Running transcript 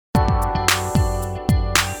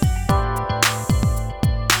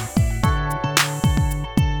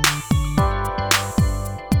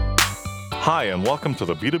Hi, and welcome to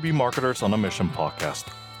the B2B Marketers on a Mission podcast.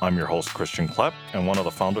 I'm your host, Christian Klepp, and one of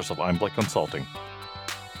the founders of Einblick Consulting.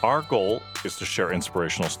 Our goal is to share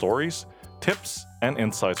inspirational stories, tips, and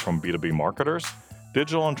insights from B2B marketers,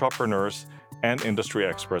 digital entrepreneurs, and industry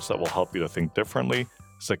experts that will help you to think differently,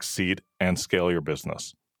 succeed, and scale your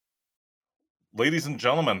business. Ladies and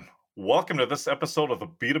gentlemen, welcome to this episode of the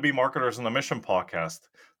B2B Marketers on a Mission podcast.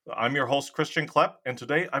 I'm your host, Christian Klepp, and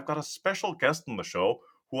today I've got a special guest on the show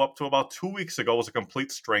who up to about 2 weeks ago was a complete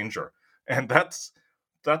stranger. And that's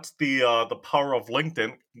the power of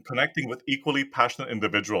LinkedIn, connecting with equally passionate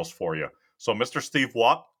individuals for you. So Mr. Steve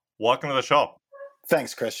Watt, welcome to the show.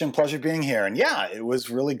 Thanks, Christian. Pleasure being here. And yeah, it was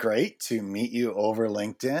really great to meet you over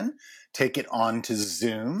LinkedIn, take it on to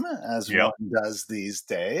Zoom as one does these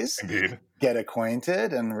days. Indeed. Get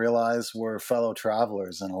acquainted and realize we're fellow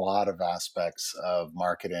travelers in a lot of aspects of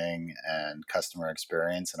marketing and customer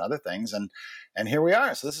experience and other things. And here we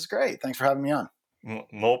are. So this is great. Thanks for having me on.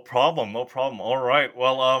 No problem. All right.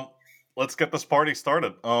 Well, let's get this party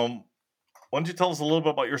started. Why don't you tell us a little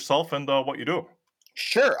bit about yourself and what you do?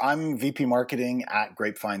 Sure. I'm VP Marketing at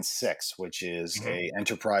Grapevine 6, which is a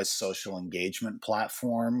enterprise social engagement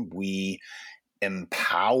platform. We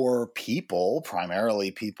empower people, primarily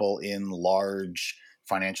people in large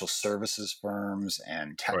financial services firms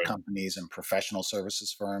and tech companies and professional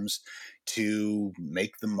services firms, to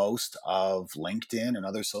make the most of LinkedIn and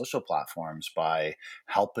other social platforms by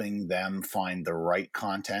helping them find the right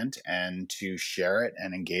content and to share it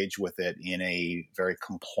and engage with it in a very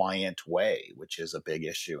compliant way, which is a big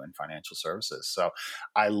issue in financial services. So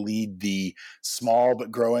I lead the small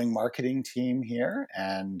but growing marketing team here,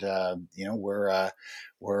 and we're a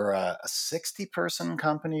 60-person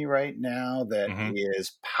company right now that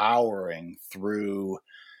is powering through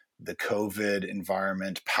the COVID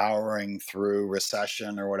environment, powering through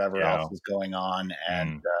recession or whatever else is going on.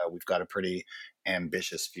 And we've got a pretty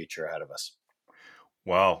ambitious future ahead of us.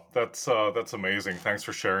 Wow, that's amazing. Thanks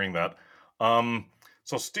for sharing that.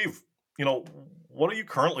 So Steve, what are you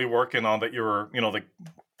currently working on that you're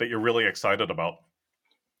really excited about?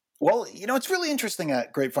 Well, it's really interesting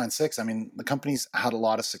at Grapevine 6. I mean, the company's had a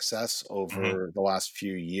lot of success over the last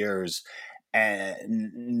few years,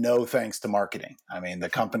 and no thanks to marketing. I mean, the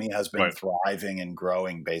company has been thriving and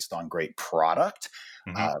growing based on great product,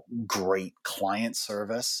 great client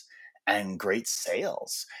service, and great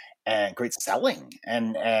sales and great selling.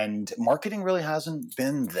 And marketing really hasn't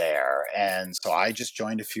been there. And so I just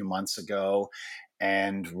joined a few months ago,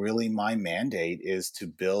 and really my mandate is to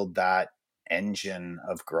build that engine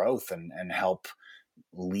of growth and help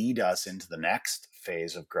lead us into the next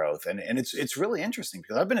phase of growth. And it's really interesting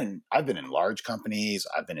because I've been in large companies,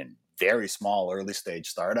 I've been in very small early stage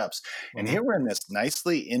startups, and here we're in this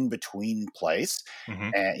nicely in between place.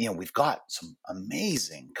 And we've got some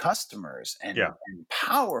amazing customers and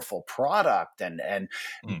powerful product and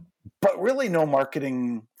but really no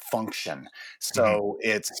marketing function. So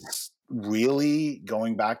it's really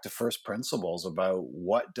going back to first principles about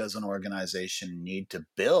what does an organization need to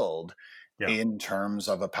build in terms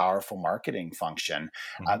of a powerful marketing function.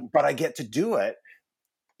 But I get to do it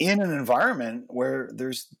in an environment where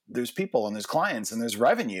there's people and there's clients and there's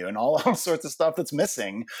revenue and all sorts of stuff that's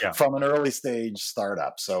missing from an early stage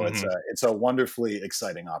startup. So it's a wonderfully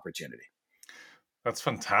exciting opportunity. That's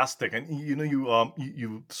fantastic. And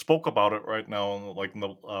you spoke about it right now, like in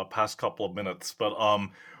the past couple of minutes. But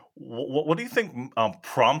what do you think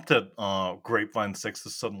prompted Grapevine 6 to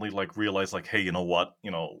suddenly realize hey, you know what?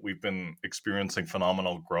 We've been experiencing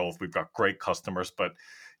phenomenal growth. We've got great customers, but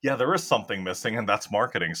there is something missing, and that's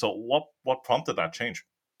marketing. So what prompted that change?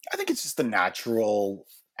 I think it's just the natural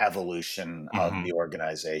evolution of the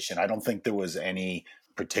organization. I don't think there was any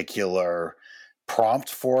particular prompt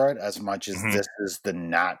for it as much as this is the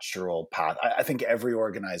natural path. I think every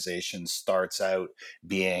organization starts out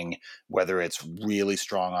being, whether it's really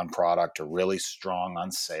strong on product or really strong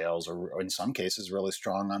on sales or in some cases really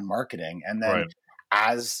strong on marketing. And then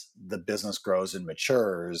as the business grows and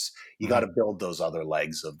matures, you got to build those other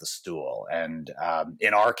legs of the stool. And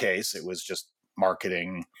in our case, it was just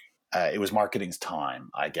marketing. It was marketing's time,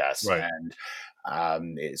 I guess. And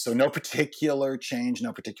so no particular change,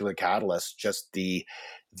 no particular catalyst, just the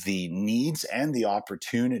needs and the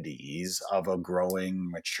opportunities of a growing,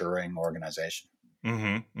 maturing organization.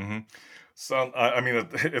 So, I mean,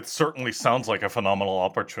 it certainly sounds like a phenomenal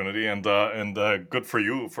opportunity, and good for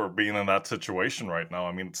you for being in that situation right now.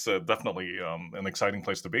 I mean, it's definitely an exciting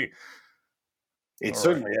place to be. It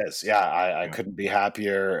certainly is. Yeah, I couldn't be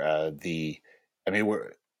happier.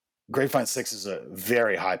 Grapevine 6 is a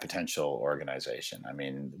very high potential organization. I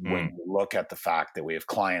mean, when you look at the fact that we have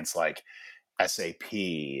clients like SAP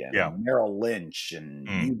Yeah. and Merrill Lynch and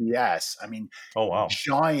Mm. UBS. I mean, Oh, wow.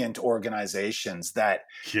 giant organizations that,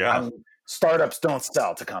 I Yeah. mean, startups don't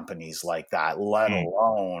sell to companies like that, let Mm.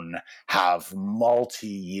 alone have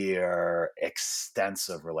multi-year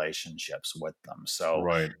extensive relationships with them. So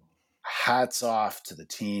Right. hats off to the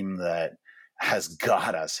team that has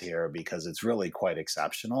got us here, because it's really quite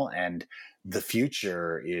exceptional. And the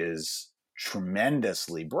future is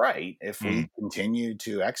tremendously bright if Mm. we continue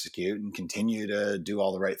to execute and continue to do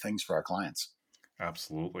all the right things for our clients.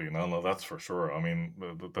 Absolutely. No, no, that's for sure. I mean,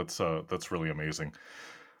 that's really amazing.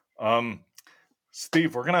 Um,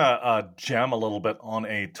 Steve, we're gonna jam a little bit on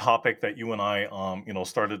a topic that you and I,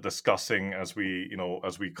 started discussing as we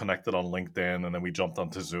connected on LinkedIn, and then we jumped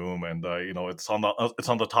onto Zoom, and it's on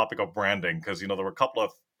the topic of branding, because there were a couple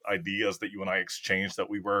of ideas that you and I exchanged that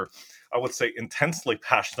we were, I would say, intensely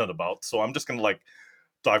passionate about. So I'm just gonna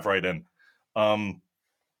dive right in. Um,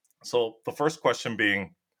 so the first question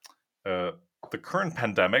being, uh, the current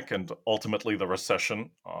pandemic and ultimately the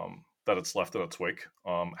recession that it's left in its wake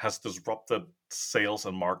has disrupted sales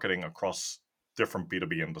and marketing across different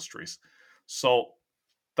B2B industries. So,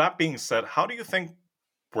 that being said, how do you think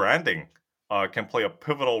branding can play a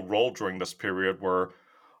pivotal role during this period where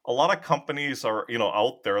a lot of companies are,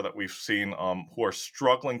 out there that we've seen who are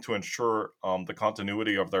struggling to ensure the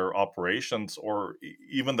continuity of their operations or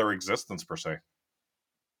even their existence per se?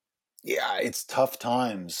 Yeah, it's tough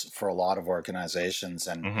times for a lot of organizations.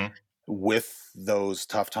 And Hmm. with those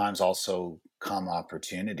tough times also come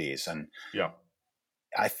opportunities. And Yeah.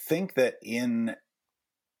 I think that in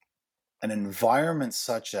an environment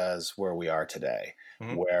such as where we are today,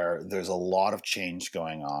 Hmm. where there's a lot of change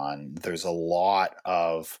going on, there's a lot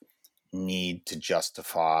of need to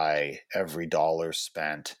justify every dollar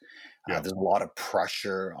spent. Yeah. There's a lot of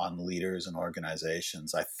pressure on leaders and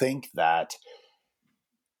organizations. I think that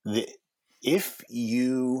the, if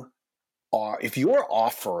you if your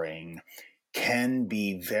offering can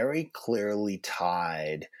be very clearly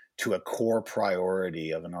tied to a core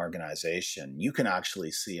priority of an organization, you can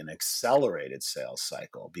actually see an accelerated sales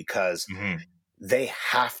cycle, because Hmm. they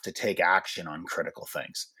have to take action on critical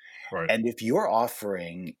things. Right. And if your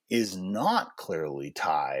offering is not clearly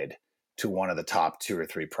tied to one of the top two or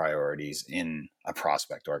three priorities in a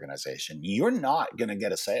prospect organization, you're not going to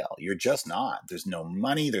get a sale. You're just not. There's no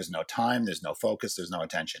money, there's no time, there's no focus, there's no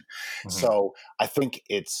attention. Hmm. So I think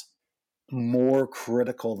it's more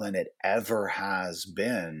critical than it ever has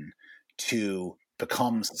been to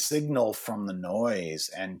become signal from the noise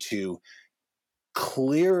and to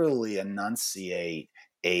clearly enunciate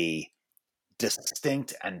a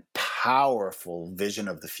distinct and powerful vision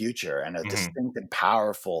of the future and a Hmm. distinct and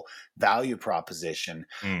powerful value proposition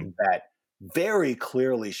Mm. that very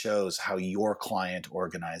clearly shows how your client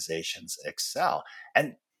organizations excel.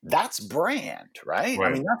 And that's brand, right? I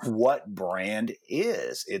Right. mean, that's what brand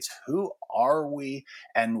is. It's who are we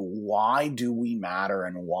and why do we matter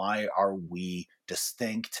and why are we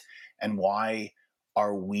distinct and why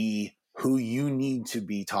are we who you need to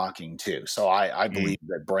be talking to. So I Mm. believe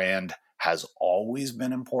that brand has always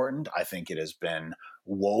been important. I think it has been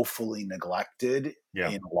woefully neglected Yeah.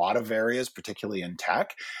 in a lot of areas, particularly in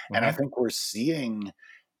tech. And I Mhm. think we're seeing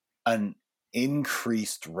an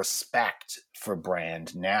increased respect for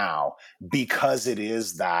brand now, because it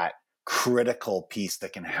is that critical piece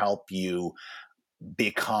that can help you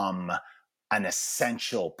become an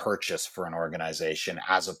essential purchase for an organization,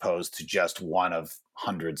 as opposed to just one of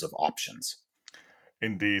hundreds of options.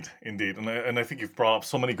 Indeed, indeed, and I think you've brought up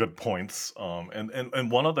so many good points.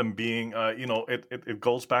 And one of them being, it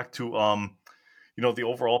goes back to the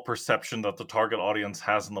overall perception that the target audience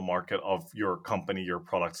has in the market of your company, your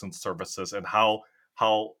products and services, and how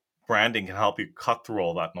branding can help you cut through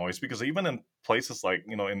all that noise. Because even in places like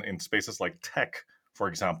in spaces like tech, for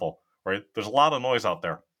example, right, there's a lot of noise out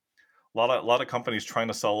there. A lot of companies trying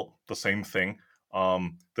to sell the same thing.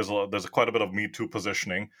 There's quite a bit of Me Too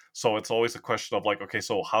positioning, so it's always a question of like, okay,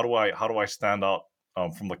 so how do I stand out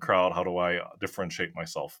from the crowd? How do I differentiate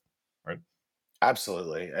myself? Right?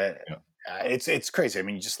 Absolutely. Yeah. It's crazy. I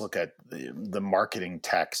mean, you just look at the marketing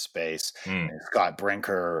tech space. Mm. Scott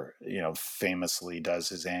Brinker, famously does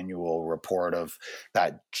his annual report of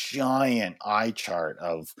that giant eye chart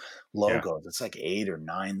of Yeah. logos. It's like 8 or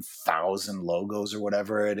 9,000 logos or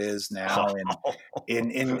whatever it is now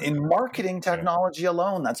in marketing Yeah. technology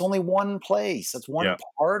alone. That's only one place. That's one Yeah.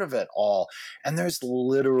 part of it all. And there's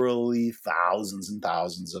literally thousands and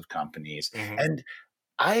thousands of companies. Hmm. And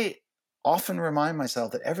I often remind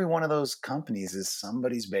myself that every one of those companies is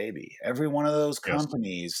somebody's baby. Every one of those Yes.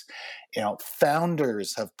 companies,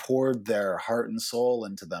 founders have poured their heart and soul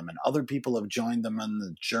into them, and other people have joined them on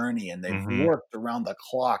the journey, and they've Mm-hmm. worked around the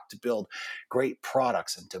clock to build great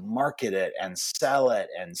products and to market it and sell it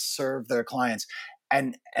and serve their clients.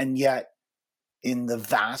 And yet, in the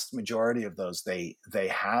vast majority of those, they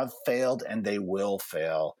have failed and they will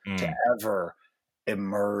fail to Mm. ever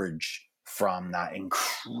emerge from that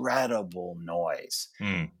incredible noise.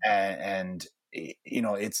 Mm. And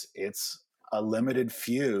it's a limited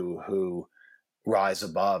few who rise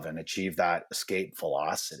above and achieve that escape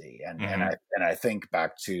velocity. And Mm-hmm. I think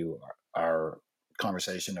back to our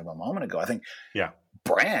conversation of a moment ago. I think Yeah.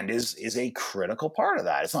 brand is a critical part of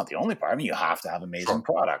that. It's not the only part. I mean, you have to have amazing Sure.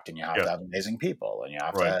 product, and you have Yes. to have amazing people, and you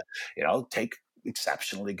have Right. to, take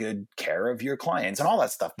exceptionally good care of your clients and all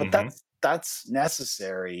that stuff. But Mm-hmm. that's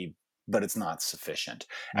necessary, but it's not sufficient.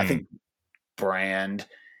 I Mm. think brand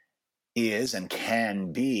is and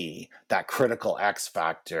can be that critical X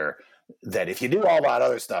factor that if you do all that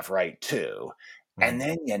other stuff right too, Mm. and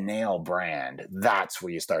then you nail brand, that's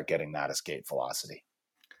where you start getting that escape velocity.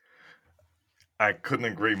 I couldn't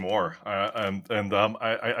agree more,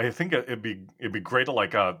 I think it'd be great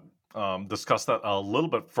to discuss that a little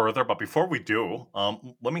bit further. But before we do,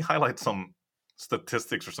 let me highlight some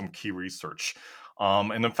statistics or some key research.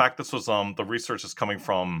 And in fact, this was the research is coming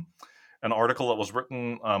from an article that was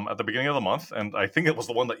written at the beginning of the month, and I think it was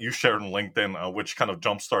the one that you shared on LinkedIn, which kind of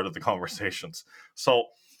jump started the conversations. So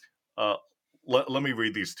uh, let me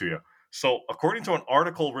read these to you. So, according to an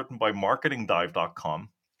article written by MarketingDive.com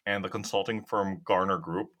and the consulting firm Garner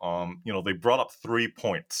Group, they brought up 3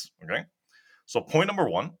 points. Okay, so point number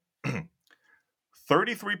one: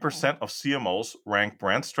 33% of CMOs rank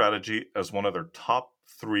brand strategy as one of their top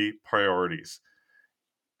 3 priorities,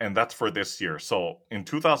 and that's for this year. So, in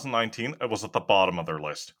 2019, it was at the bottom of their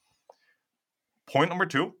list. Point number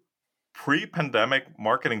two: pre-pandemic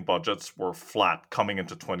marketing budgets were flat coming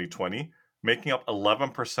into 2020, making up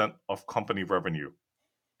 11% of company revenue.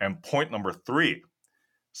 And point number three: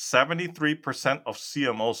 73% of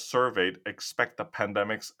CMOs surveyed expect the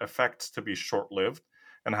pandemic's effects to be short-lived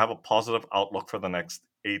and have a positive outlook for the next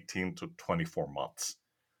 18 to 24 months.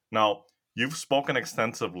 Now, you've spoken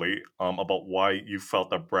extensively about why you felt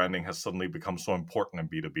that branding has suddenly become so important in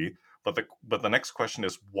B2B. But the next question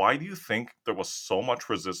is, why do you think there was so much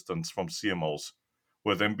resistance from CMOs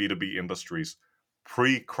within B2B industries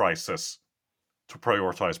pre-crisis to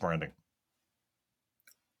prioritize branding?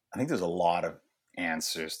 I think there's a lot of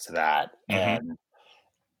answers to that. Mm-hmm.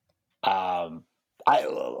 And I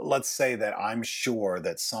let's say that I'm sure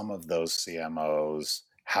that some of those CMOs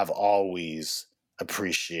have always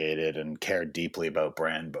appreciated and cared deeply about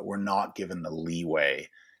brand, but we're not given the leeway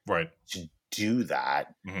Right. to do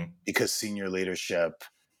that Mm-hmm. because senior leadership,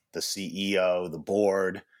 the CEO, the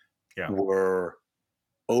board Yeah. were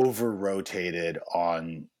over rotated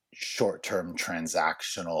on short-term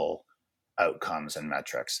transactional outcomes and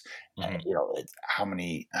metrics. Mm-hmm. How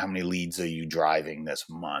many leads are you driving this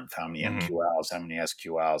month? How many Mm-hmm. MQLs? How many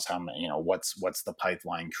SQLs? How many? What's the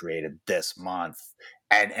pipeline created this month?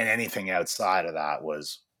 And anything outside of that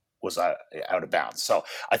was out of bounds. So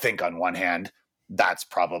I think on one hand, that's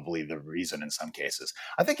probably the reason in some cases.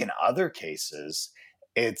 I think in other cases,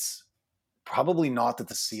 it's probably not that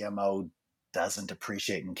the CMO doesn't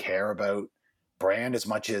appreciate and care about brand as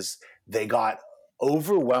much as they got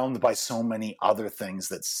overwhelmed by so many other things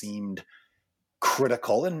that seemed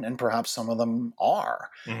critical, and perhaps some of them are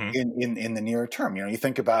Mm-hmm. in the near term. You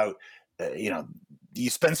think about, uh, you know, you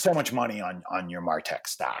spend so much money on your Martech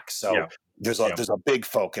stack, so Yeah. there's a Yeah. there's a big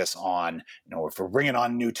focus on, if we're bringing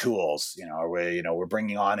on new tools, or we're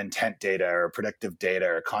bringing on intent data or predictive data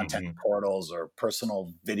or content Mm-hmm. portals or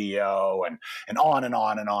personal video and on and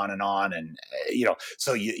on and on and on, and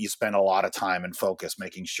so you spend a lot of time and focus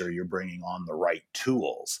making sure you're bringing on the right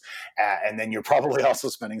tools, and then you're probably also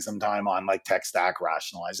spending some time on like tech stack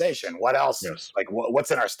rationalization. What else? Yes. Like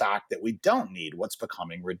what's in our stack that we don't need? What's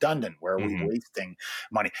becoming redundant? Where are we Mm-hmm. wasting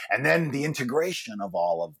money? And then the integration of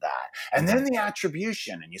all of that, and Mm-hmm. then the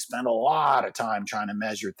attribution. And you spend a lot of time trying to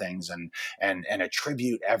measure things and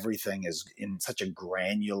attribute everything is in such a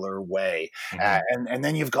granular way. Mm-hmm. And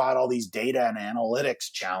then you've got all these data and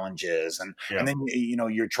analytics challenges, Yeah. and then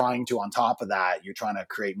you're trying to, on top of that, you're trying to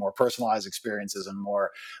create more personalized experiences and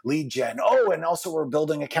more lead gen. Oh, and also we're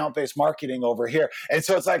building account-based marketing over here. And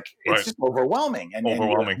so it's like, it's Right. just overwhelming. And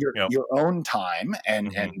Overwhelming. your Yeah. your own time and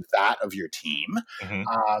Mm-hmm. that of your team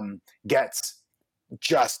Mm-hmm. gets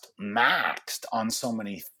just maxed on so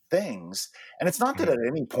many things. And it's not that Mm-hmm. at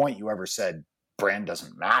any point you ever said brand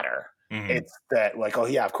doesn't matter. Mm-hmm. It's that like, oh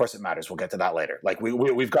yeah, of course it matters. We'll get to that later. Like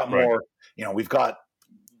we've got Right. more, we've got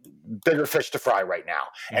bigger fish to fry right now.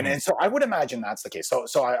 Mm-hmm. And so I would imagine that's the case.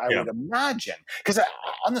 So I Yeah. would imagine, because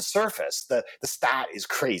on the surface, the stat is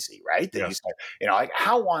crazy, right? That you Yes. say, like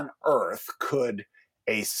how on earth could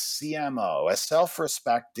a CMO, a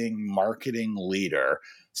self-respecting marketing leader,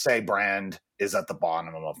 say brand is at the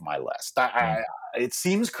bottom of my list? Mm. It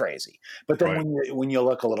seems crazy. But then Right. when you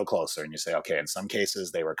look a little closer and you say, okay, in some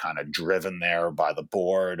cases they were kind of driven there by the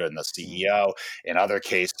board and the CEO. In other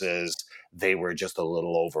cases, they were just a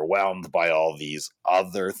little overwhelmed by all these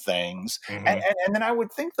other things. And, Mm-hmm. and, and then I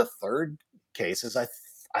would think the third case is I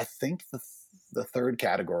think the third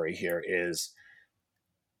category here is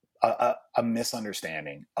a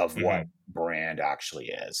misunderstanding of Mm-hmm. what brand actually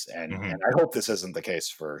is. Mm-hmm. And I hope this isn't the case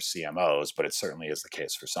for CMOs, but it certainly is the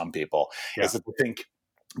case for some people, is Yeah. that they think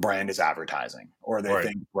brand is advertising, or they Right.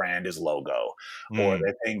 think brand is logo, or Mm.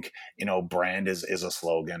 they think, brand is a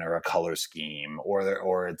slogan or a color scheme, or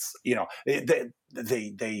it's,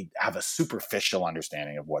 they have a superficial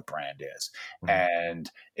understanding of what brand is. Mm.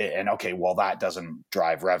 And okay, well, that doesn't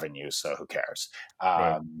drive revenue, so who cares?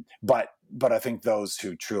 Right. But I think those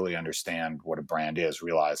who truly understand what a brand is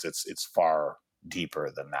realize it's far deeper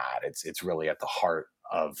than that. It's really at the heart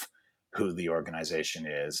of who the organization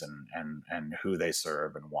is, and who they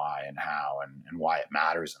serve and why and how, and why it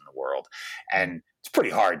matters in the world. Mm. And it's pretty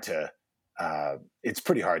hard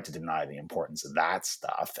to deny the importance of that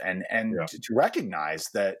stuff, and Yeah. to recognize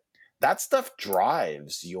that that stuff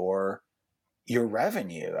drives your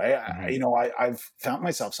revenue. Mm-hmm. I've found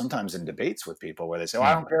myself sometimes in debates with people where they say, "Well,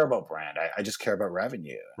 I Mm. don't care about brand. I just care about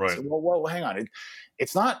revenue." I Right. say, "Well, hang on.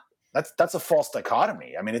 It's not. That's a false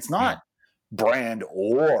dichotomy. I mean, it's not Mm. brand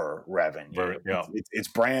or revenue. Very. Yeah. It's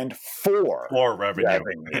brand for For revenue.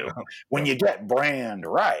 revenue. When Yeah. you get brand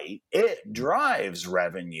right, it drives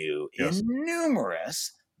revenue in Yes.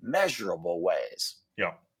 numerous measurable ways."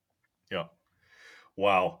 Yeah. Yeah.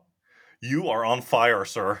 Wow. You are on fire,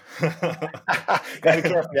 sir. Got to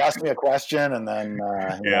carefully ask me a question, and then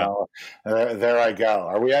Yeah. there I go.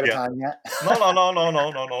 Are we out of Yeah. time yet? No, no, no, no,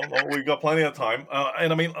 no, no, no, no. We've got plenty of time.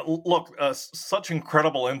 And I mean, look, such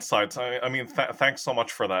incredible insights. I mean, thanks so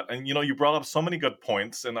much for that. And you brought up so many good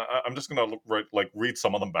points, and I'm just gonna read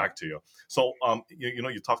some of them back to you. So,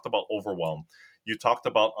 you talked about overwhelm. You talked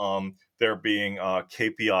about there being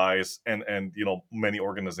KPIs, and many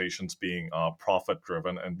organizations being profit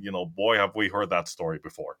driven, and boy, have we heard that story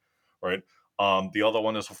before, right? The other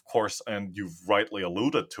one is, of course, and you've rightly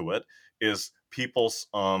alluded to it, is people's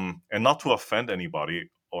and not to offend anybody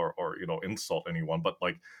or insult anyone, but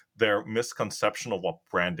like their misconception of what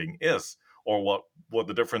branding is, or what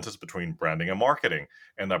the difference is between branding and marketing,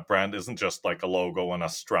 and that brand isn't just like a logo and a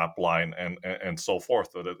strap line and so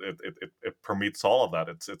forth, that it permeates all of that.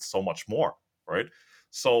 It's so much more, right?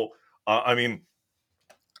 So I mean,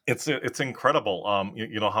 it's incredible,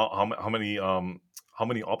 how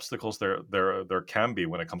many obstacles there can be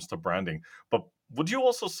when it comes to branding. But would you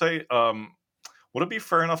also say, would it be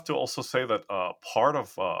fair enough to also say that part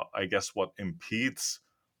of, I guess, what impedes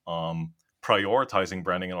um, prioritizing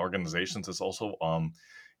branding in organizations is also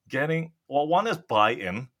getting, well, one is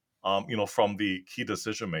buy-in, from the key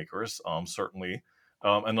decision makers, certainly.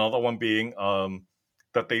 Another one being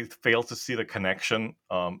that they fail to see the connection,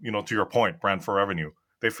 to your point, brand for revenue.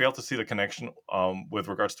 They fail to see the connection with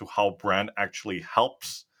regards to how brand actually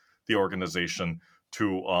helps the organization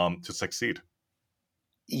to succeed.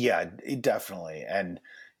 Yeah, definitely. And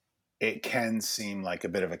it can seem like a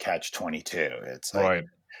bit of a catch-22. It's like, Right.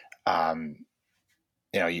 um,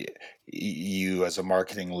 you as a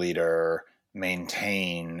marketing leader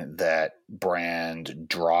maintain that brand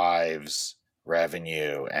drives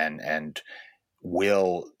revenue, and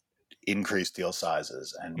will increase deal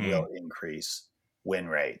sizes, and Mm, will increase win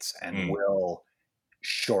rates, and mm, will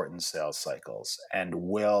shorten sales cycles, and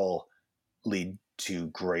will lead to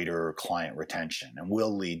greater client retention, and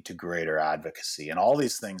will lead to greater advocacy, and all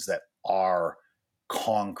these things that are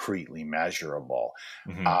concretely measurable.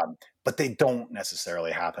 hmm. But they don't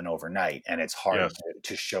necessarily happen overnight, and it's hard Yes.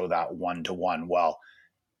 to show that one to one. Well,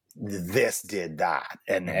 this did that,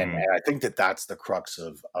 and Hmm. I think that that's the crux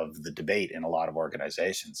of the debate in a lot of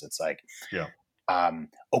organizations. It's like, Yeah.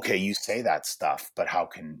 okay, you say that stuff, but how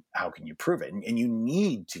can you prove it? And you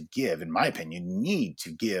need to give, in my opinion, you need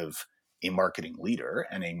to give a marketing leader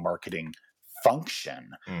and a marketing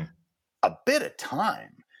function Mm, a bit of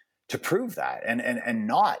time to prove that, and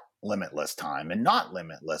not limitless time and not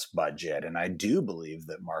limitless budget. And I do believe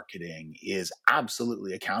that marketing is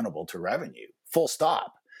absolutely accountable to revenue, full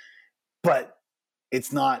stop. But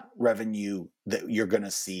it's not revenue that you're going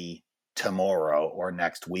to see tomorrow or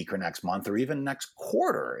next week or next month or even next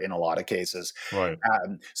quarter in a lot of cases. Right.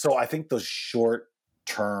 So I think those short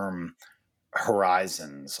term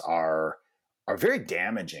horizons are very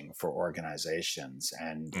damaging for organizations,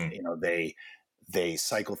 and Mm. they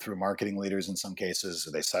cycle through marketing leaders in some cases,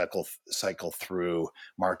 or they cycle through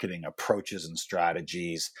marketing approaches and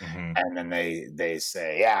strategies, Hmm. and then they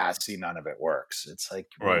say, yeah, see, none of it works. It's like,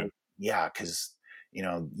 Right. well, yeah, because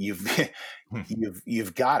you've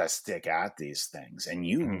you've got to stick at these things, and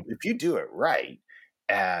Hmm. if you do it right,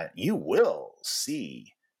 you will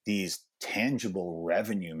see these tangible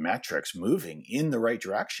revenue metrics moving in the right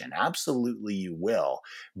direction. Absolutely, you will.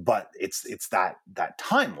 But it's that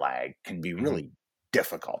time lag can be Hmm. really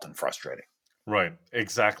difficult and frustrating. Right.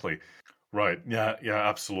 Exactly. Right. Yeah. Yeah.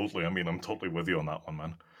 Absolutely. I mean, I'm totally with you on that one,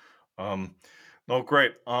 man. Um, no,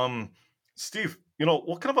 great. Steve,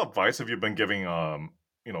 what kind of advice have you been giving,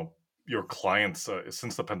 you know, your clients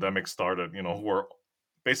since the pandemic started? Who are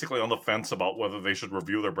basically on the fence about whether they should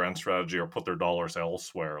review their brand strategy or put their dollars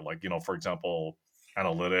elsewhere, like for example,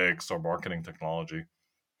 analytics or marketing technology.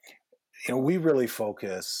 We really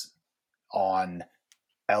focus on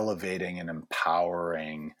elevating and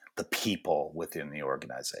empowering the people within the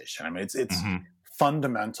organization. I mean, it's Hmm.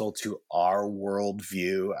 fundamental to our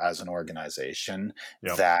worldview as an organization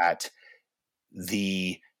Yep. that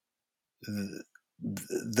the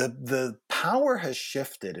the power has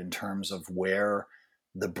shifted in terms of where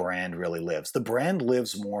the brand really lives. The brand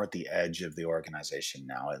lives more at the edge of the organization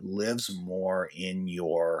now. It lives more in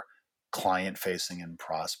your client facing and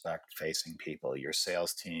prospect facing people, your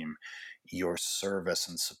sales team, your service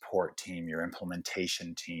and support team, your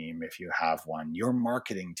implementation team, if you have one, your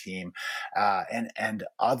marketing team, and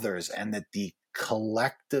others, and that the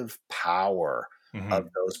collective power of Hmm.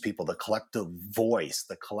 those people, the collective voice,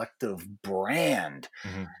 the collective brand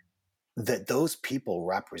Hmm. that those people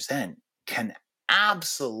represent can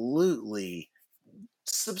absolutely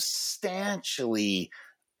substantially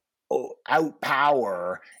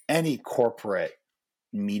outpower any corporate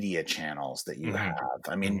media channels that you Hmm. have.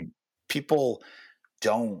 I Hmm. mean, people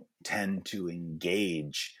don't tend to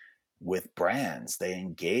engage with brands. They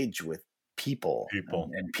engage with people, People.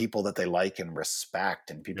 and people that they like and respect,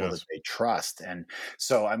 and people that Yes. they trust. And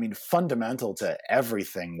so, I mean, fundamental to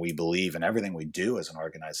everything we believe and everything we do as an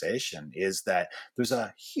organization is that there's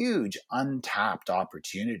a huge untapped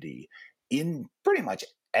opportunity in pretty much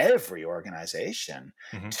every organization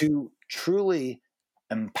Hmm. to truly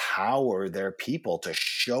empower their people to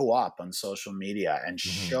show up on social media and Hmm.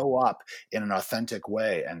 show up in an authentic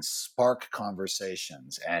way and spark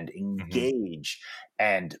conversations and Hmm. engage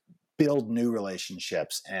and build new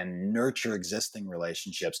relationships and nurture existing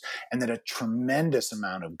relationships, and that a tremendous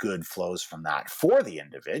amount of good flows from that for the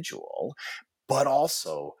individual, but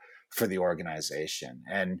also for the organization.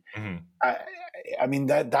 And Hmm. I, I mean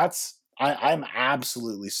I'm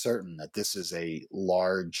absolutely certain that this is a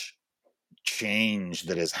large change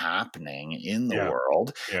that is happening in the Yeah.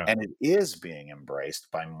 world, Yeah. and it is being embraced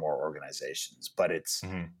by more organizations, but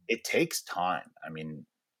Hmm. it takes time. I mean,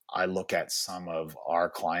 I look at some of our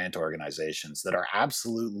client organizations that are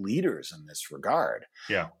absolute leaders in this regard,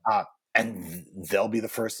 Yeah. uh, and they'll be the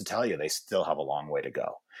first to tell you they still have a long way to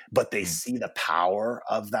go, but they Hmm. see the power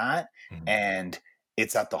of that, Hmm. and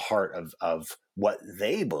it's at the heart of what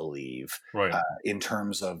they believe Right. in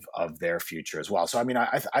terms of their future as well. So, I mean,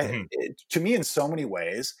 Hmm. to me, in so many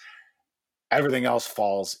ways, everything else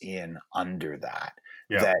falls in under that.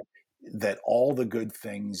 Yeah. That that all the good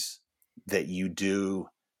things that you do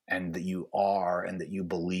and that you are and that you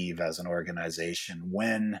believe as an organization,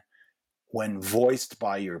 when voiced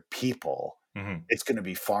by your people, Hmm. it's going to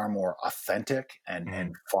be far more authentic and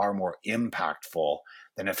Hmm. far more impactful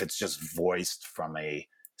than if it's just voiced from a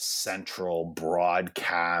central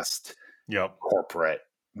broadcast Yep. corporate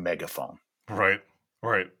megaphone. Right.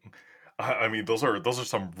 Right. I mean, those are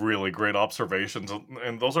some really great observations,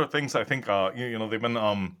 and those are things I think they've been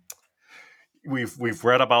we've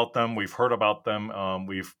read about them, we've heard about them,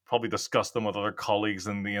 we've probably discussed them with other colleagues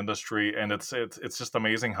in the industry, and it's just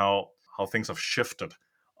amazing how things have shifted.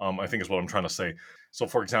 I think is what I'm trying to say. So,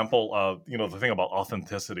 for example, the thing about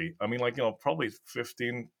authenticity. I mean, like probably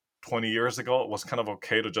 15, 20 years ago, it was kind of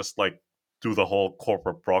okay to just like do the whole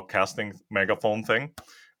corporate broadcasting megaphone thing.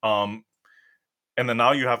 Um, and then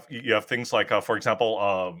now you have things like for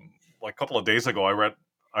example like a couple of days ago I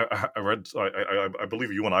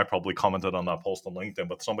believe you and I probably commented on that post on LinkedIn,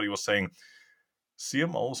 but somebody was saying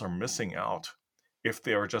CMOs are missing out if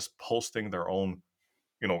they are just posting their own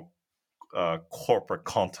you know corporate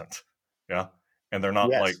content, yeah, and they're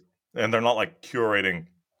not like Yes. curating,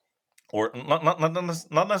 or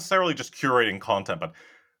not necessarily just curating content, but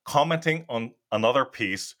commenting on another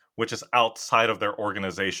piece which is outside of their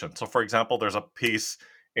organization. So, for example, there's a piece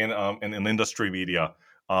in industry media,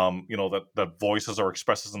 that voices or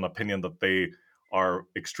expresses an opinion that they are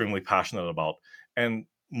extremely passionate about, and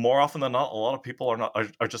more often than not, a lot of people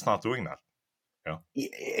are just not doing that. Yeah,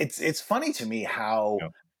 It's funny to me how yeah,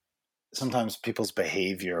 sometimes people's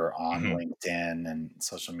behavior on hmm LinkedIn and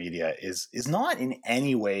social media is not in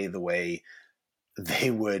any way the way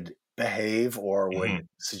they would behave or would hmm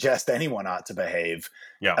suggest anyone ought to behave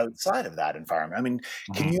yeah, outside of that environment. I mean,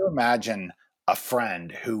 can hmm you imagine a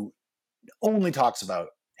friend who only talks about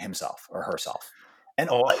himself or herself? And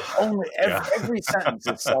oh, only yeah, every sentence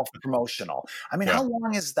is self promotional. I mean, yeah, how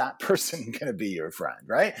long is that person going to be your friend,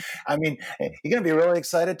 right? I mean, you're going to be really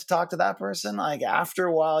excited to talk to that person. Like after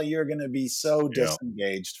a while, you're going to be so yeah,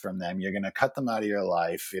 disengaged from them. You're going to cut them out of your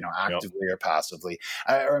life, yeah, actively or passively.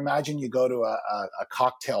 Or imagine you go to a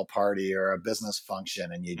cocktail party or a business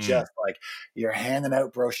function and you mm. just like, you're handing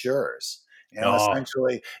out brochures. Oh,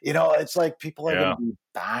 Essentially, it's like people are going yeah, to be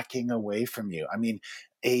backing away from you. I mean,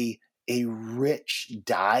 a a rich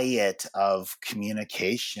diet of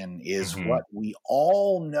communication is hmm what we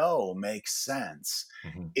all know makes sense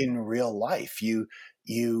hmm in real life. You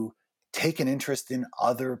take an interest in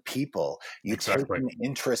other people. You take exactly, an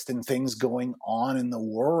interest in things going on in the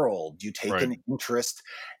world. You take right, an interest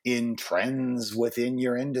in trends within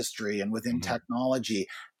your industry and within hmm technology.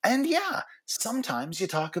 And yeah, sometimes you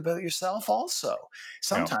talk about yourself also.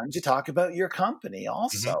 yeah, Sometimes you talk about your company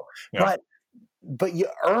hmm also. yeah, But you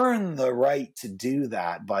earn the right to do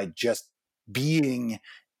that by just being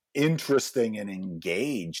interesting and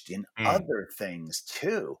engaged in mm. other things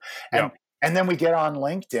too. Yeah, And then we get on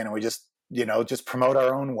LinkedIn and we just promote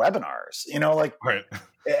our own webinars. Like right,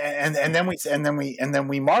 and then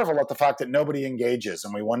we marvel at the fact that nobody engages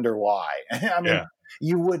and we wonder why. I mean, yeah,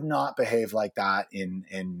 you would not behave like that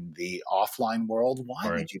in the offline world. Why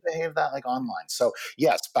right, would you behave that like online? So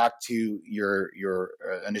yes, back to your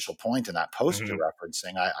initial point in that post you're hmm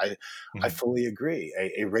referencing. I hmm fully agree.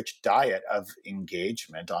 A rich diet of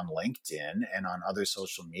engagement on LinkedIn and on other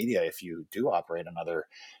social media, if you do operate on other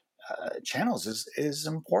channels, is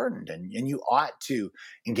important, and you ought to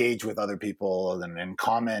engage with other people and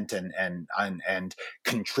comment and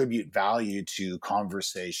contribute value to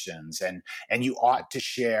conversations, and you ought to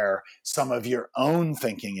share some of your own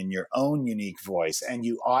thinking in your own unique voice, and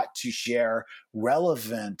you ought to share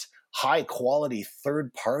relevant, high quality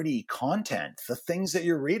third party content, the things that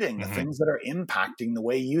you're reading, the hmm things that are impacting the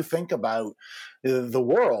way you think about the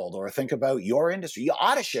world or think about your industry. You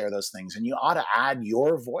ought to share those things, and you ought to add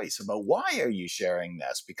your voice about why are you sharing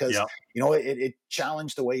this, because yeah, it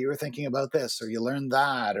challenged the way you were thinking about this, or you learned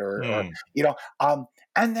that, or mm. you know um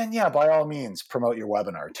and then yeah, by all means promote your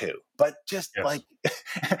webinar too, but just Yes, like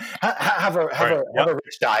have a have right, a have yeah. a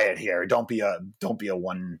rich diet here. Don't be a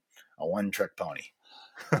one trick pony.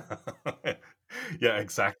 Yeah,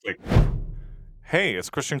 exactly. Hey, it's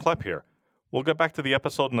Christian Klepp here. We'll get back to the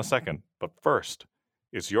episode in a second, but first,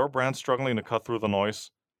 is your brand struggling to cut through the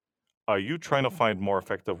noise? Are you trying to find more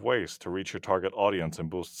effective ways to reach your target audience and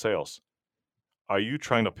boost sales? Are you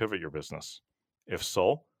trying to pivot your business? If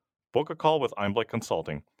so, book a call with Einblick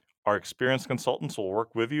Consulting. Our experienced consultants will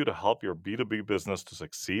work with you to help your B2B business to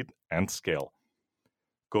succeed and scale.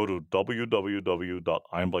 Go to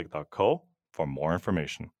www.einblick.co for more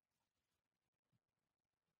information.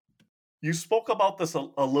 You spoke about this a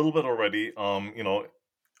little bit already,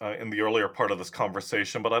 in the earlier part of this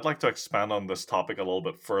conversation, but I'd like to expand on this topic a little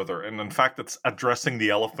bit further. And in fact, it's addressing the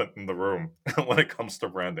elephant in the room when it comes to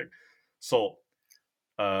branding. So,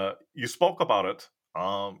 you spoke about it,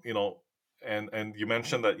 and you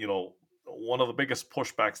mentioned that one of the biggest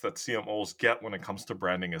pushbacks that CMOs get when it comes to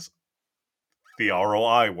branding is the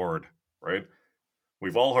ROI word, right?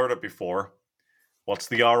 We've all heard it before. What's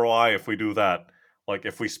the ROI if we do that? Like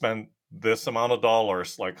if we spend this amount of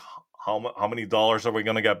dollars, like how many dollars are we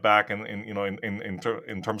going to get back in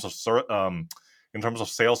terms of in terms of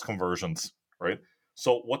sales conversions, right?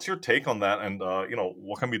 So what's your take on that, and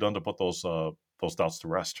what can be done to put those doubts to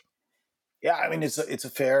rest? Yeah, I mean, it's a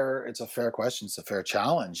fair question. It's a fair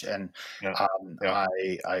challenge, and Yeah, um, yeah,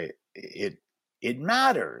 I I it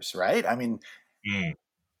matters, right? I mean, mm,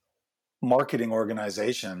 marketing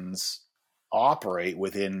organizations operate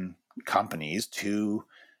within companies to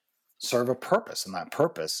serve a purpose, and that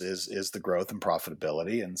purpose is the growth and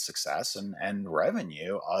profitability and success and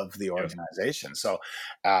revenue of the yes, organization. So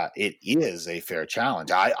it is a fair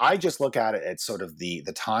challenge. I just look at it at sort of the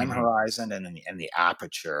time hmm horizon and the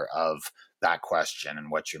aperture of that question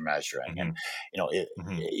and what you're measuring, and hmm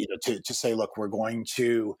hmm to say, look, we're going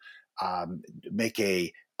to make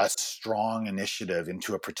a strong initiative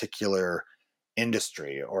into a particular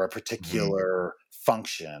industry or a Mm-hmm. particular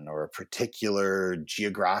function or a particular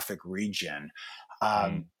geographic region,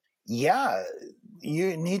 um, yeah,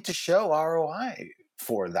 you need to show ROI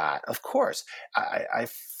for that. Of course, I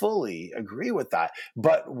fully agree with that.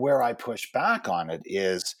 But where I push back on it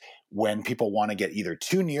is when people want to get either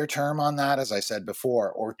too near term on that, as I said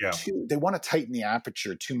before, or Yeah. they want to tighten the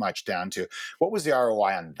aperture too much down to what was the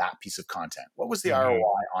ROI on that piece of content? What was the Mm-hmm.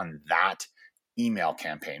 ROI on that email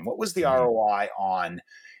campaign? What was the Mm-hmm. ROI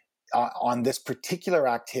on this particular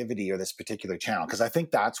activity or this particular channel? Because I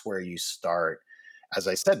think that's where you start, as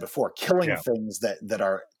I said before, killing Yeah. things that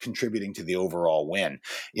are contributing to the overall win.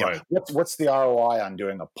 Right. What's the ROI on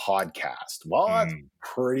doing a podcast? Well, that's Mm.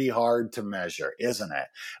 pretty hard to measure, isn't it?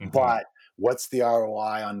 Mm-hmm. But what's the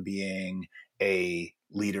ROI on being a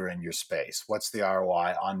leader in your space? What's the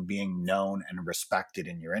ROI on being known and respected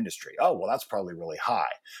in your industry? Oh, well, that's probably really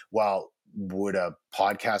high. Well, would a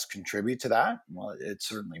podcast contribute to that? Well, it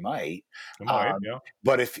certainly might. It might. Um, Yeah.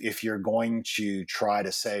 but if you're going to try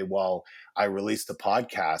to say, well, I released a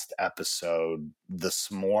podcast episode this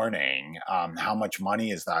morning, how much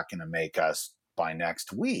money is that going to make us by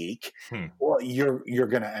next week? Hmm. Well, you're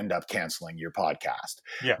going to end up canceling your podcast.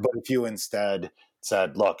 Yeah. But if you instead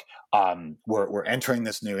said, look, we're entering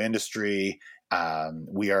this new industry.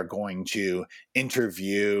 We are going to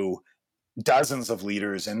interview dozens of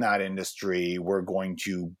leaders in that industry. We're going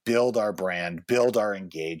to build our brand, build our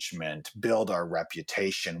engagement, build our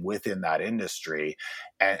reputation within that industry.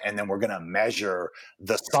 And then we're going to measure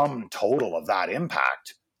the sum total of that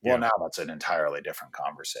impact. Well, Yeah. now that's an entirely different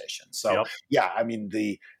conversation. So, Yep. yeah, I mean,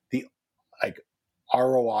 the like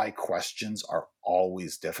ROI questions are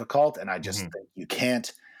always difficult. And I just Mm-hmm. think you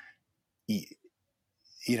can't,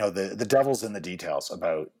 the devil's in the details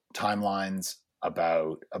about timelines,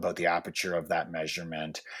 about the aperture of that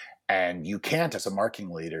measurement. And you can't, as a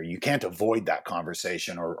marketing leader, you can't avoid that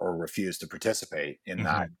conversation or refuse to participate in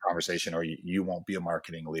that Mm-hmm. conversation, or you won't be a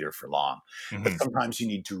marketing leader for long. But Mm-hmm. sometimes you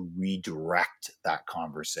need to redirect that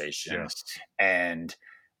conversation Yes. and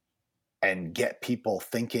get people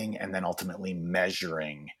thinking and then ultimately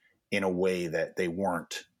measuring in a way that they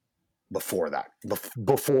weren't before that,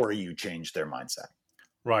 before you changed their mindset.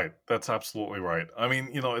 Right. That's absolutely right. I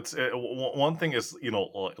mean, one thing is,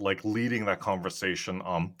 like leading that conversation,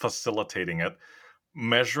 facilitating it,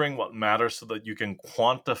 measuring what matters so that you can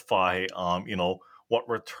quantify, what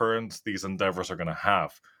returns these endeavors are going to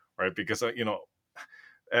have, right? Because,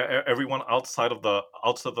 everyone outside of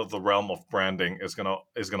the realm of branding is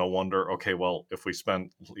gonna wonder, okay, well, if we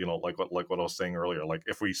spend, like what I was saying earlier, like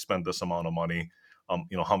if we spend this amount of money,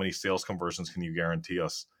 how many sales conversions can you guarantee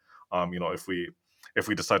us, if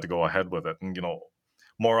we decide to go ahead with it? And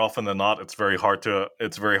more often than not, it's very hard to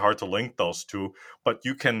link those two, but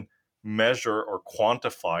you can measure or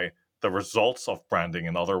quantify the results of branding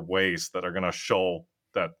in other ways that are going to show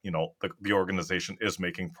that the organization is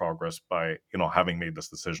making progress by having made this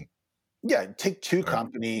decision. Yeah, take two Right.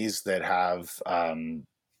 companies that have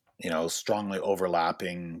strongly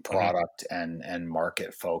overlapping Hmm. product and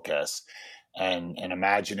market focus, and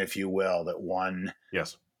imagine, if you will, that one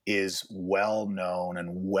Yes. is well known and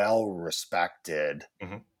well respected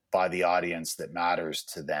Hmm. by the audience that matters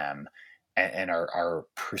to them, and are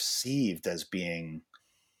perceived as being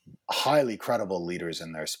highly credible leaders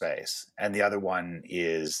in their space, and the other one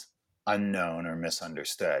is unknown or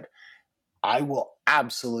misunderstood. I will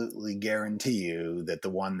absolutely guarantee you that the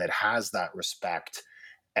one that has that respect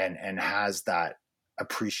and has that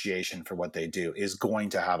appreciation for what they do is going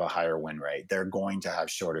to have a higher win rate. They're going to have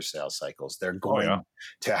shorter sales cycles. They're Oh yeah. going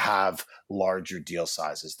to have larger deal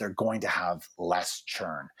sizes. They're going to have less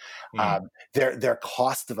churn. Mm. Their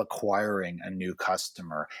cost of acquiring a new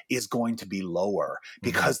customer is going to be lower Hmm.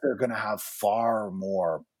 because they're going to have far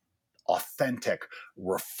more authentic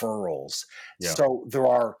referrals. Yeah. So there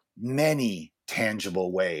are many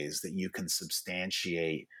tangible ways that you can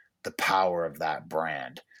substantiate the power of that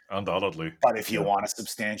brand. Undoubtedly. But if you Yeah. want to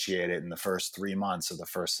substantiate it in the first 3 months or the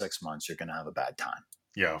first 6 months, you're going to have a bad time.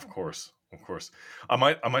 Yeah. Of course. Of course. I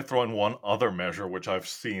might throw in one other measure which I've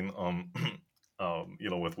seen,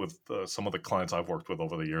 with some of the clients I've worked with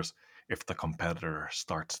over the years. If the competitor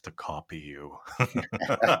starts to copy you.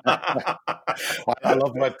 I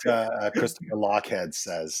love what Christopher Lochhead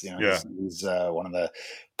says. Yeah. He's one of the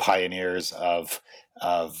pioneers of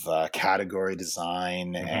category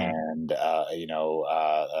design, Hmm. and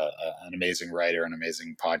an amazing writer, an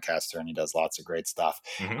amazing podcaster, and he does lots of great stuff.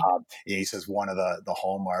 Hmm. He says one of the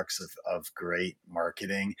hallmarks of great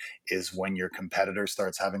marketing is when your competitor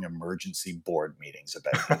starts having emergency board meetings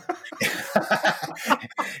about you.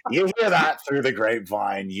 You hear that through the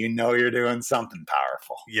grapevine, you know you're doing something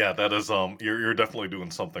powerful. Yeah, that is you're definitely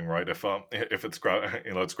doing something right if it's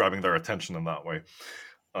it's grabbing their attention in that way.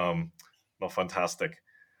 No, fantastic.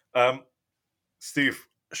 Um, Steve,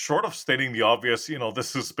 short of stating the obvious,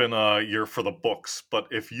 this has been a year for the books, but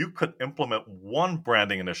if you could implement one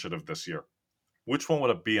branding initiative this year, which one would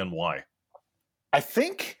it be and why? I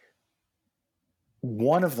think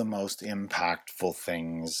one of the most impactful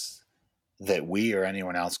things that we or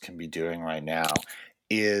anyone else can be doing right now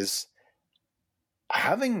is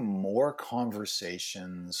having more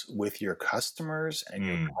conversations with your customers and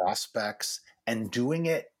your prospects and doing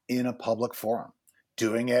it in a public forum,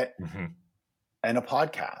 doing it in a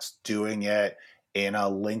podcast, doing it in a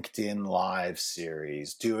LinkedIn Live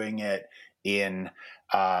series, doing it in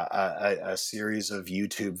a series of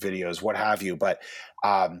YouTube videos, what have you. But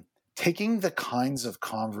taking the kinds of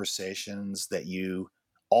conversations that you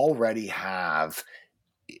already have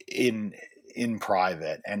in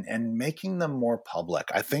private and making them more public,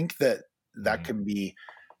 I think that can be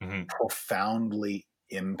profoundly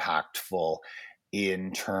impactful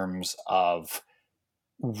in terms of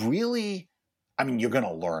really, I mean, you're going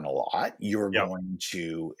to learn a lot. You're going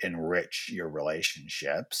to enrich your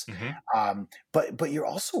relationships, but you're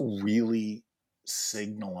also really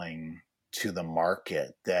signaling to the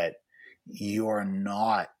market that you're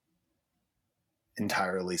not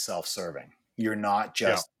entirely self-serving. You're not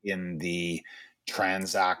just in the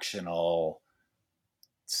transactional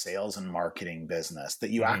sales and marketing business,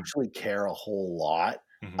 that you actually care a whole lot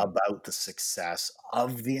about the success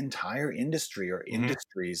of the entire industry or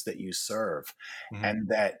industries that you serve, and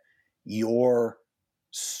that your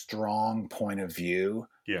strong point of view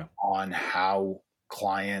on how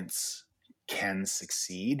clients can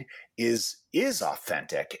succeed is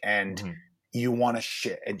authentic, and you want to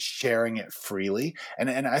share, and sharing it freely.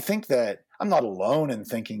 And I think that I'm not alone in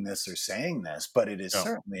thinking this or saying this, but it is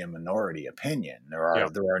certainly a minority opinion. There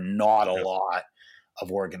are not a lot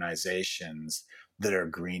of organizations that are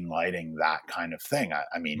green lighting that kind of thing.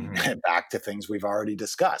 I mean, back to things we've already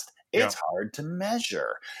discussed. It's hard to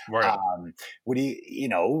measure. Right. What do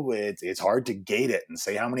it's hard to gate it and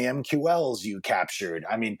say how many MQLs you captured.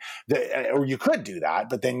 I mean, or you could do that,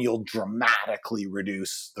 but then you'll dramatically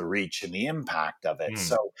reduce the reach and the impact of it.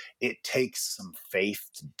 So it takes some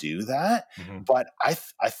faith to do that. But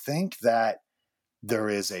I think that there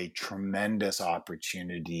is a tremendous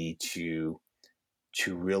opportunity to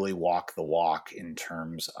really walk the walk in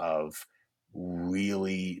terms of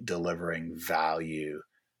really delivering value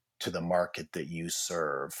to the market that you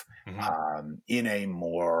serve in a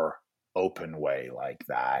more open way like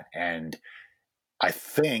that. And I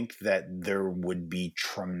think that there would be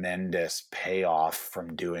tremendous payoff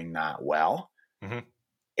from doing that well.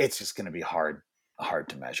 It's just going to be hard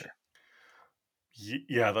to measure.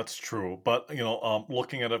 Yeah, that's true. But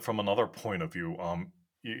looking at it from another point of view,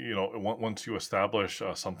 once you establish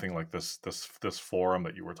something like this forum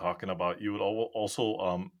that you were talking about, you would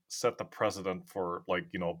also set the precedent for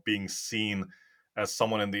being seen as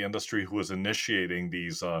someone in the industry who is initiating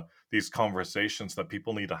these conversations that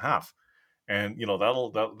people need to have, and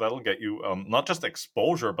that'll get you not just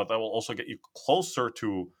exposure, but that will also get you closer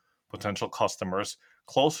to potential customers,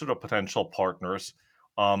 closer to potential partners.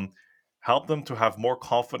 Help them to have more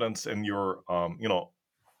confidence in your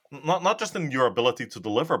not just in your ability to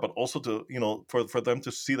deliver, but also to for them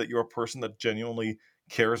to see that you're a person that genuinely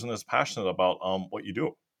cares and is passionate about what you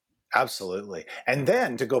do. Absolutely. And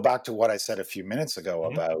then to go back to what I said a few minutes ago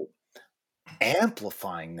about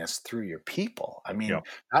amplifying this through your people, I mean,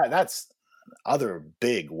 that's other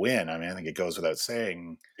big win. I mean, I think it goes without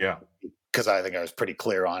saying, because I think I was pretty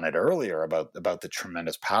clear on it earlier about the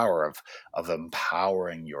tremendous power of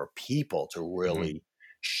empowering your people to really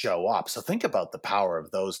show up. So think about the power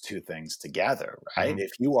of those two things together, right?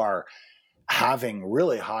 If you are having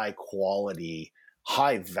really high quality,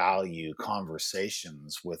 high value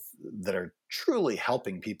conversations that are truly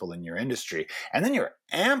helping people in your industry, and then you're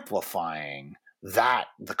amplifying that,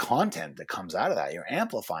 the content that comes out of that, you're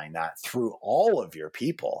amplifying that through all of your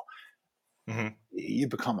people, you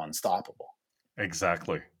become unstoppable.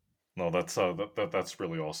 Exactly. No, that's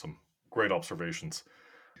really awesome. Great observations.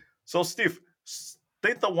 So, Steve,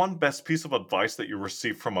 state the one best piece of advice that you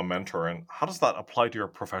received from a mentor, and how does that apply to your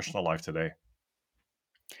professional life today?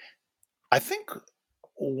 I think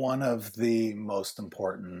one of the most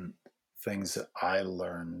important things that I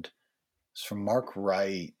learned is from Mark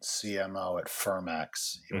Wright, CMO at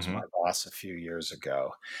Firmex. He was my boss a few years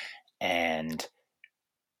ago. And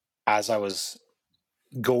as I was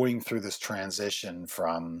going through this transition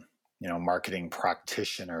from, marketing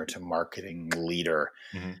practitioner to marketing leader,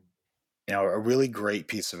 a really great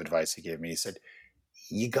piece of advice he gave me. He said,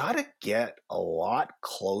 you got to get a lot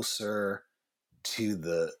closer to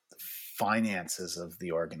the finances of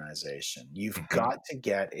the organization. You've Hmm. got to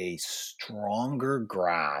get a stronger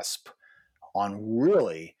grasp on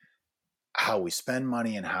really how we spend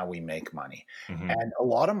money and how we make money. Hmm. And a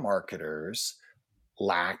lot of marketers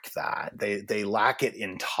lack that. They lack it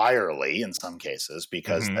entirely in some cases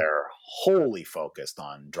because Hmm. they're wholly focused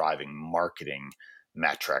on driving marketing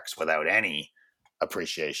metrics without any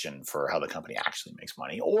appreciation for how the company actually makes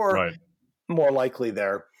money. Or Right. more likely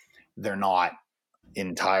they're not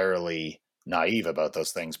entirely naive about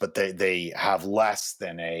those things, but they have less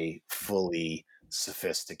than a fully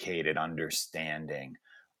sophisticated understanding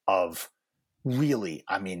of really,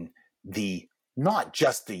 I mean, the not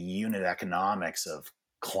just the unit economics of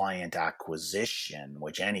client acquisition,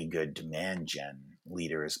 which any good demand gen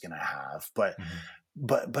leader is going to have, but Hmm.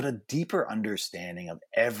 but a deeper understanding of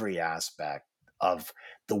every aspect of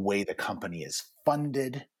the way the company is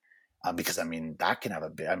funded, because I mean that can have a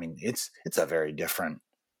bit. I mean it's a very different,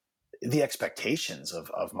 the expectations of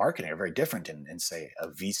marketing are very different in say a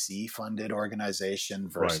VC funded organization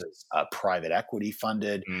Right. versus a private equity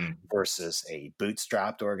funded Mm. versus a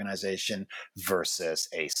bootstrapped organization versus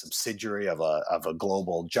a subsidiary of a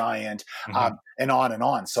global giant, Hmm. and on and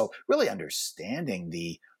on. So really understanding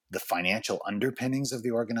the financial underpinnings of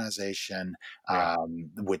the organization, Yeah.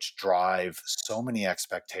 which drive so many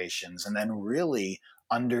expectations, and then really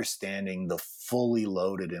understanding the fully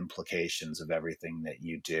loaded implications of everything that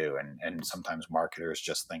you do. And sometimes marketers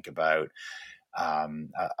just think about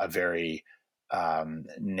a very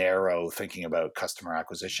narrow thinking about customer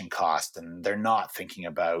acquisition cost, and they're not thinking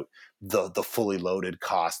about the fully loaded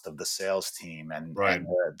cost of the sales team Right. and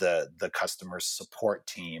the customer support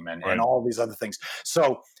team and Right. all these other things.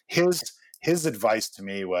 So his advice to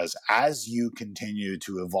me was, as you continue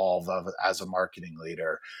to evolve as a marketing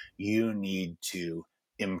leader, you need to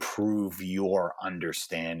improve your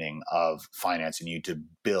understanding of finance, and you need to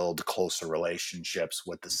build closer relationships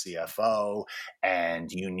with the CFO,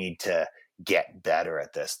 and you need to get better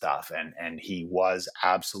at this stuff. And he was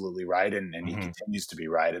absolutely right, and he Hmm. continues to be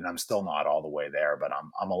right. And I'm still not all the way there, but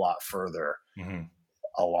I'm a lot further Hmm.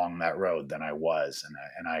 along that road than I was,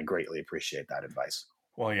 and I greatly appreciate that advice.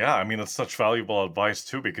 Well, yeah, I mean, it's such valuable advice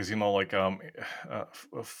too, because like a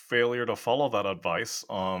failure to follow that advice,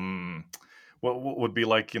 what would be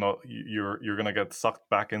like, you're gonna get sucked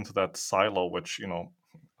back into that silo, which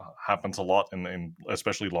happens a lot in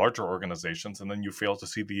especially larger organizations, and then you fail to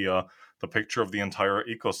see the picture of the entire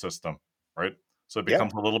ecosystem, right? So it Yeah.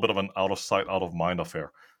 becomes a little bit of an out of sight, out of mind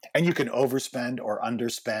affair. And you can overspend or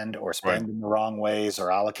underspend or Right. spend in the wrong ways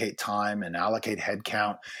or allocate time and allocate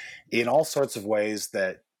headcount in all sorts of ways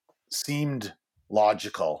that seemed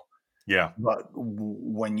logical. Yeah. But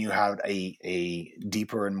when you have a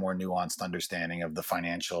deeper and more nuanced understanding of the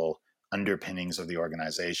financial underpinnings of the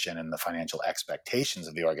organization and the financial expectations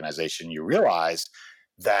of the organization, you realize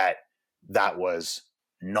that that was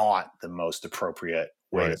not the most appropriate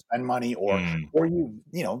way to Right. spend money, Mm. or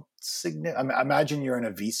imagine you're in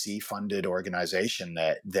a VC funded organization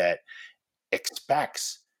that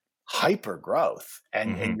expects hyper growth,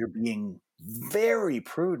 and Hmm. you're being very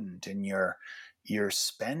prudent in your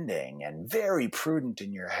spending and very prudent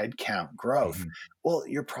in your headcount growth. Hmm. Well,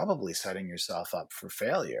 you're probably setting yourself up for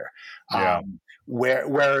failure. Yeah.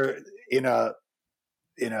 Where in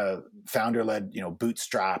a founder led,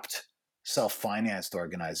 bootstrapped, self-financed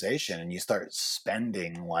organization, and you start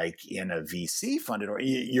spending like in a VC funded, or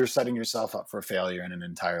you're setting yourself up for failure in an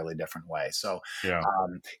entirely different way. So Yeah.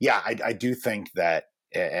 yeah, I do think that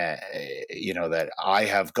that I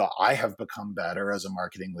have become better as a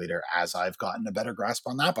marketing leader as I've gotten a better grasp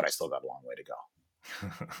on that, but I still got a long way to go.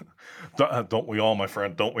 Don't we all, my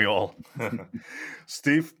friend? Don't we all?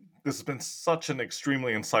 Steve, this has been such an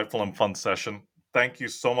extremely insightful and fun session. Thank you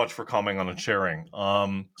so much for coming on and sharing.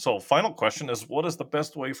 So final question is, what is the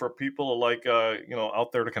best way for people like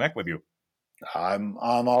out there to connect with you? I'm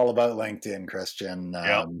all about LinkedIn, Christian.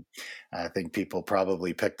 Yeah, I think people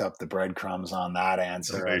probably picked up the breadcrumbs on that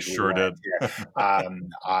answer they as we sure went did. here.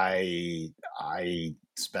 I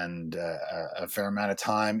spend a fair amount of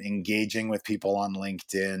time engaging with people on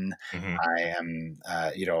LinkedIn. Hmm. I am,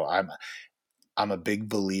 I'm a big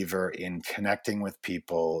believer in connecting with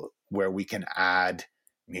people where we can add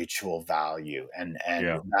mutual value, and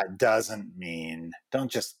Yeah, that doesn't mean don't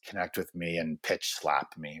just connect with me and pitch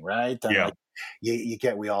slap me, right? And yeah. like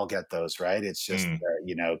we all get those, right? It's just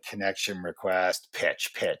Mm, connection request,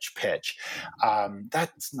 pitch, pitch, pitch.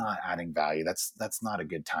 That's not adding value. That's not a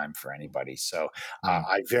good time for anybody. So mm,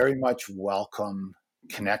 I very much welcome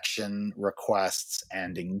connection requests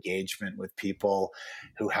and engagement with people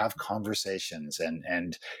who have conversations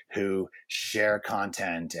and who share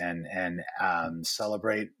content and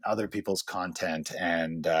celebrate other people's content.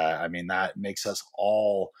 And I mean, that makes us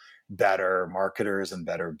all better marketers and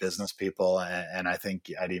better business people. And I think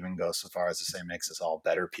I'd even go so far as to say makes us all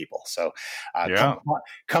better people. So Yeah.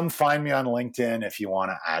 come find me on LinkedIn if you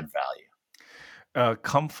want to add value.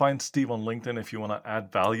 Come find Steve on LinkedIn if you want to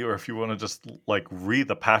add value, or if you want to just like read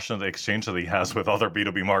the passionate exchange that he has with other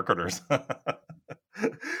B2B marketers.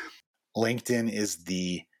 LinkedIn is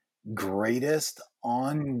the greatest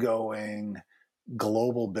ongoing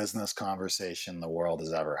global business conversation the world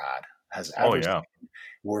has ever Oh, yeah. seen.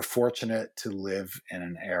 We're fortunate to live in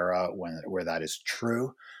an era where that is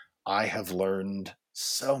true. I have learned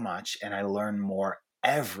so much, and I learn more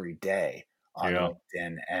every day on Yeah.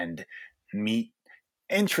 LinkedIn and meet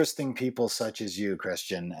interesting people such as you,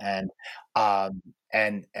 Christian. And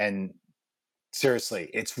seriously,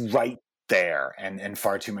 it's right there. And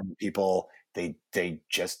far too many people, they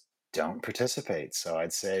just don't participate. So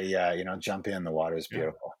I'd say, jump in. The water is Yeah.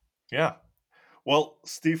 beautiful. Yeah. Well,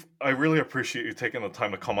 Steve, I really appreciate you taking the time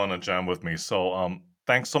to come on and jam with me. So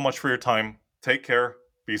thanks so much for your time. Take care,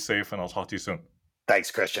 be safe, and I'll talk to you soon. Thanks,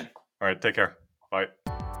 Christian. All right, take care. Bye.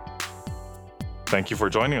 Thank you for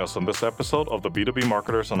joining us on this episode of the B2B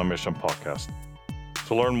Marketers on a Mission podcast.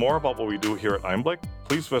 To learn more about what we do here at Einblick,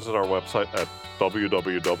 please visit our website at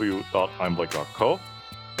www.einblick.co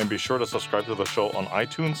and be sure to subscribe to the show on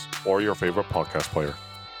iTunes or your favorite podcast player.